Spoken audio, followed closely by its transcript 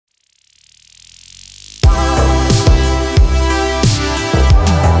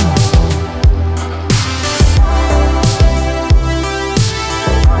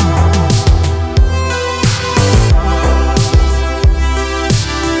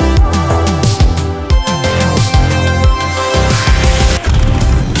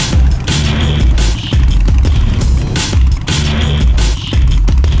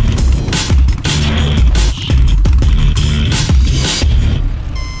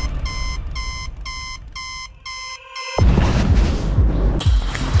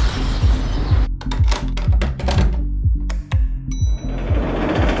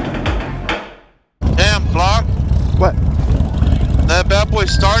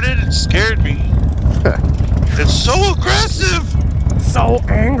started, it scared me. It's so aggressive. So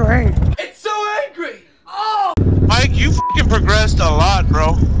angry. It's so angry. Oh. Mike, you fucking progressed a lot,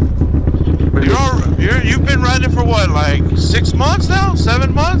 bro. You've been riding for what, like 6 months now?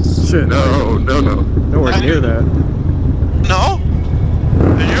 7 months? Shit. No. Nowhere near that. No?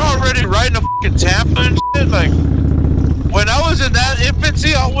 And you're already riding a fucking Tampa and shit? Like, when I was in that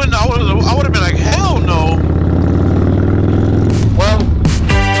infancy, I would have been like, hell no. Well,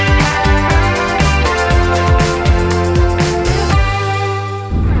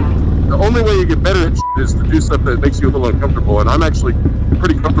 the only way you get better at shit is to do stuff that makes you a little uncomfortable, and I'm actually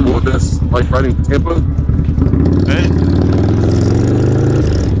pretty comfortable with this, like riding Tampa. Okay.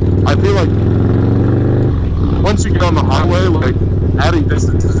 I feel like once you get on the highway, like adding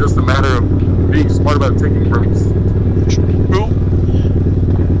distance is just a matter of being smart about taking breaks. True.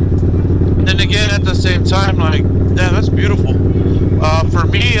 Then again, at the same time, like, yeah, that's beautiful. For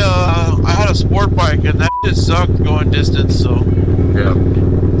me, I had a sport bike, and that just sucked going distance, so. Yeah.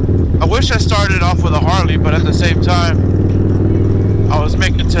 I wish I started off with a Harley, but at the same time, I was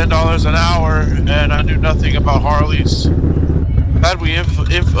making $10 an hour, and I knew nothing about Harleys. Glad we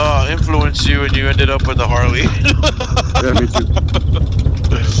influenced you, and you ended up with a Harley. Yeah, me too.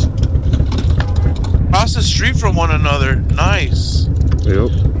 Across the street from one another. Nice.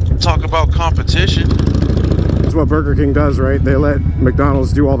 Yep. Talk about competition. That's what Burger King does, right? They let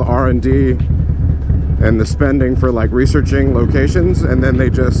McDonald's do all the R&D and the spending for like researching locations, and then they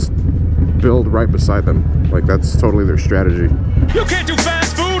just build right beside them. Like, that's totally their strategy. You can't do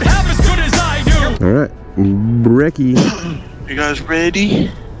fast food half as good as I do. All right, Brecky. You guys ready?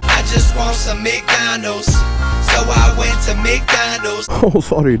 I just want some McDonald's, so I went to McDonald's. Oh,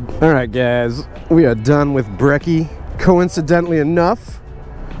 sorry. All right, guys, we are done with Brecky. Coincidentally enough,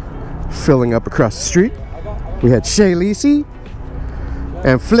 filling up across the street, we had Shay Lacey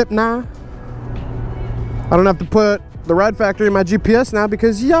and Flip Nah. I don't have to put the Ride Factory in my GPS now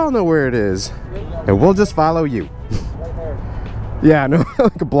because y'all know where it is, and we'll just follow you. Yeah, no,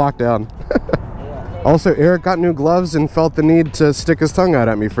 like a block down. Also, Eric got new gloves and felt the need to stick his tongue out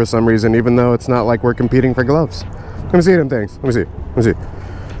at me for some reason, even though it's not like we're competing for gloves. Let me see them things. Let me see. Let me see.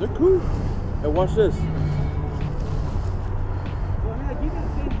 They're cool. Hey, watch this.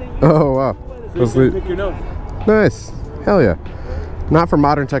 Oh, wow. So you can pick your nose. Nice. Hell yeah. Not for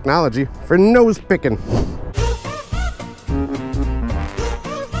modern technology, for nose picking.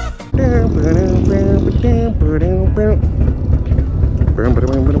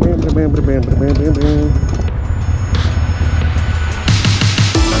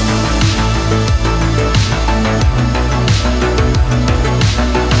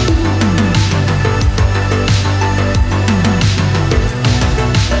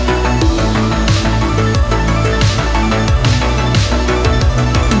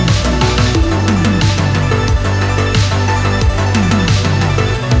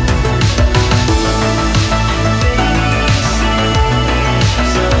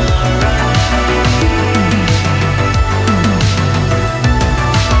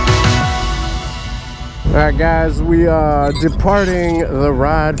 Alright guys, we are departing the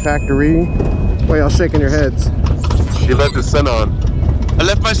Ride Factory. Why y'all shaking your heads? You left the scent on. I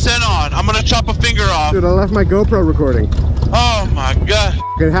left my scent on. I'm gonna chop a finger off. Dude, I left my GoPro recording. Oh my god.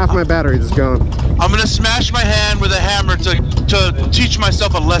 Get half my battery just gone. I'm gonna smash my hand with a hammer to teach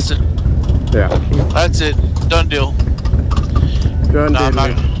myself a lesson. Yeah. That's it. Done deal. Done No, I'm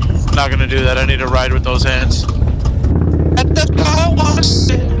not gonna do that. I need to ride with those hands. At the car wash,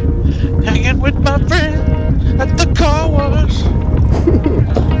 hanging with my friend at the car wash.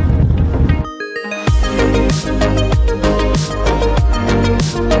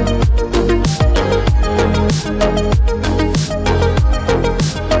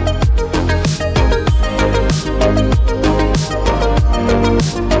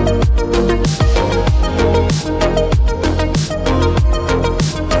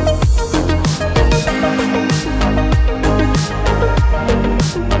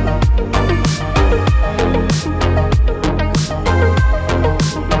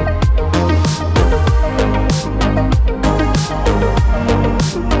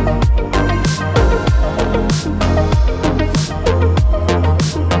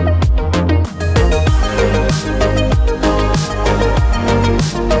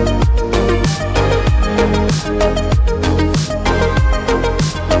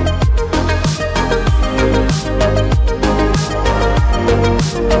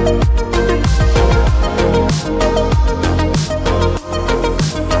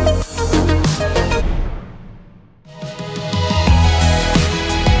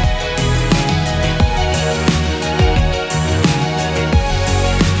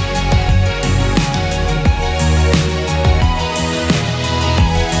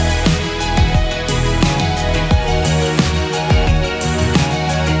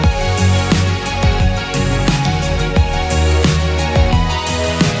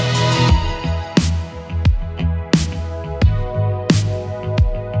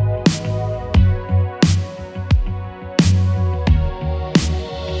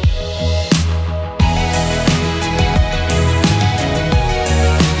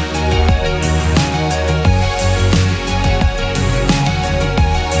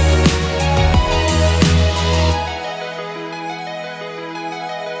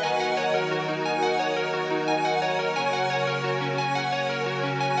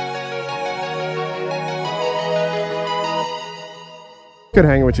 Good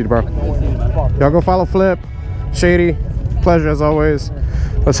hanging with you, bro. Y'all go follow Flip, Shady. Pleasure as always.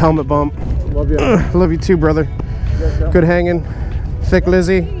 Let's helmet bump. Love you. Love you too, brother. Good hanging. Thick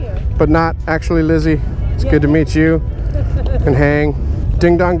Lizzie, but not actually Lizzie. It's good to meet you and hang.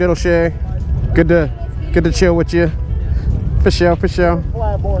 Ding dong diddle shay. Good to chill with you. For sure, for sure.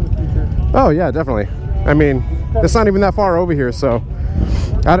 Fly more in the future. Oh yeah, definitely. I mean, it's not even that far over here, so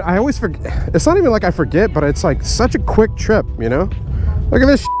I always forget. It's not even like I forget, but it's like such a quick trip, you know? Look at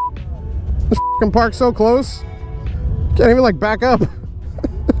this. This fucking park's so close. Can't even like back up.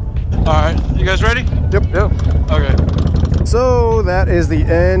 Alright, you guys ready? Yep. Okay. So that is the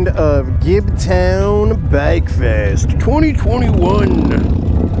end of Gibtown Bikefest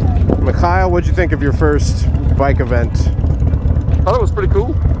 2021. Mikhail, what'd you think of your first bike event? I thought it was pretty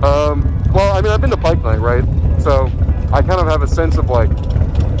cool. Well, I mean, I've been to bike night, right? So I kind of have a sense of like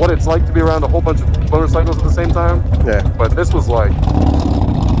what it's like to be around a whole bunch of motorcycles at the same time. Yeah. But this was like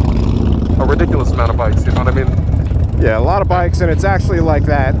a ridiculous amount of bikes, you know what I mean? Yeah, a lot of bikes, and it's actually like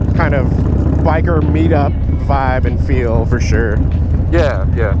that kind of biker meetup vibe and feel for sure. Yeah,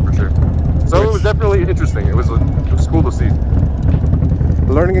 for sure. So it was definitely interesting. It was cool to see.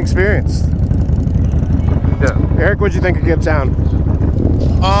 Learning experience. Yeah. Eric, what'd you think of Gibtown?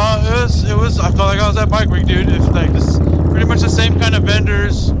 It was. I felt like I was at Bike Week, dude. It's like this, pretty much the same kind of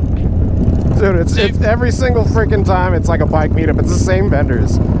vendors. Dude, it's every single freaking time it's like a bike meetup. It's the same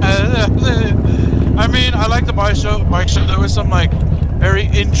vendors. I mean, I like the bike show. There was some like very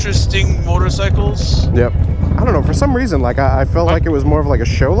interesting motorcycles. Yep. I don't know, for some reason, like I felt like it was more of like a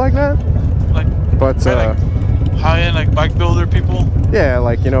show like that. Like, but like high-end like bike builder people. Yeah,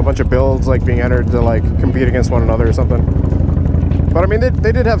 like, you know, a bunch of builds like being entered to like compete against one another or something. But I mean,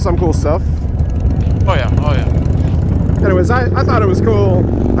 they did have some cool stuff. Oh yeah. Anyways, I thought it was cool.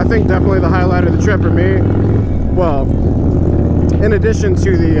 I think definitely the highlight of the trip for me, well, in addition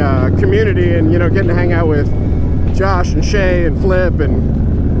to the community and, you know, getting to hang out with Josh and Shay and Flip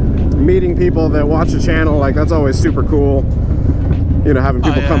and meeting people that watch the channel, like that's always super cool. You know, having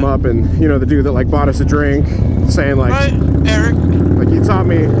people come up and, you know, the dude that like bought us a drink saying like, right, Eric, like you taught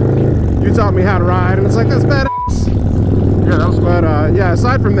me how to ride, and it's like, that's badass. Yeah, that was cool. But yeah,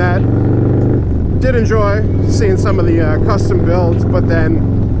 aside from that, did enjoy seeing some of the custom builds, but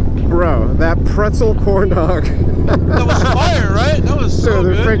then, bro, that pretzel corn dog. that was fire, right? That was so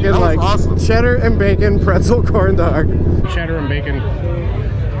Dude, good. Freaking like awesome. cheddar and bacon pretzel corn dog. Cheddar and bacon.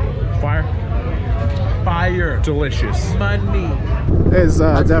 Fire. Delicious. Money. Is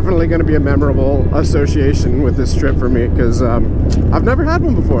definitely going to be a memorable association with this trip for me, because I've never had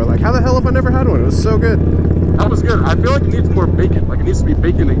one before. Like, how the hell have I never had one? It was so good. That was good. I feel like it needs more bacon. Like, it needs to be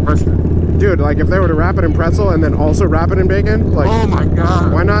bacon encrusted. Dude, like if they were to wrap it in pretzel and then also wrap it in bacon, like, oh my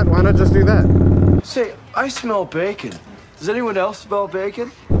god, why not just do that? Say, I smell bacon. Does anyone else smell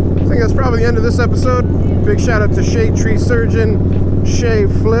bacon? I think that's probably the end of this episode. Big shout out to Shadetree Surgeon, Shay,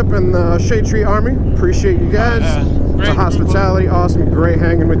 Flip, and the Shadetree Army. Appreciate you guys. The hospitality, awesome, great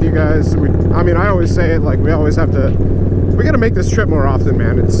hanging with you guys. I mean, I always say it, like we always have to. We got to make this trip more often,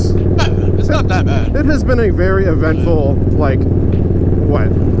 man. It's not that bad. It has been a very eventful, like, what,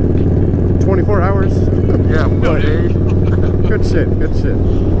 24 hours? yeah, Good shit.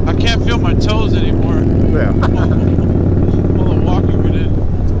 I can't feel my toes anymore. Yeah. All the walking we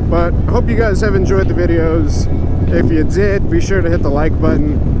did. But I hope you guys have enjoyed the videos. If you did, be sure to hit the like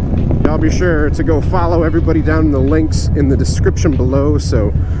button. Y'all be sure to go follow everybody down in the links in the description below.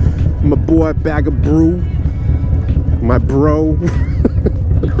 So my boy Bag of Brew, my bro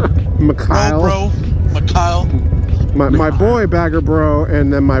Mikhail, my boy Bagger Bro,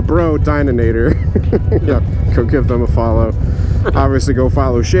 and then my bro Dynanator. Yeah, go give them a follow. Obviously go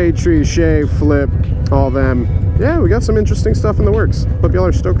follow Shadetree, Shay, Flip, all them. Yeah, we got some interesting stuff in the works. Hope y'all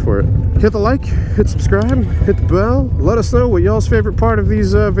are stoked for it. Hit the like, hit subscribe, hit the bell. Let us know what y'all's favorite part of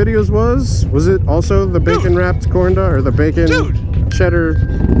these videos was. Was it also the bacon wrapped corn dog, or the bacon cheddar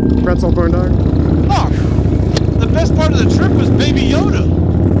pretzel corn dog? Fuck! The best part of the trip was Baby Yoda.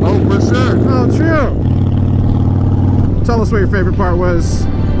 Oh, for sure. Oh, true. Tell us what your favorite part was.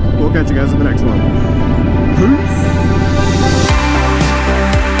 We'll catch you guys in the next one. Peace.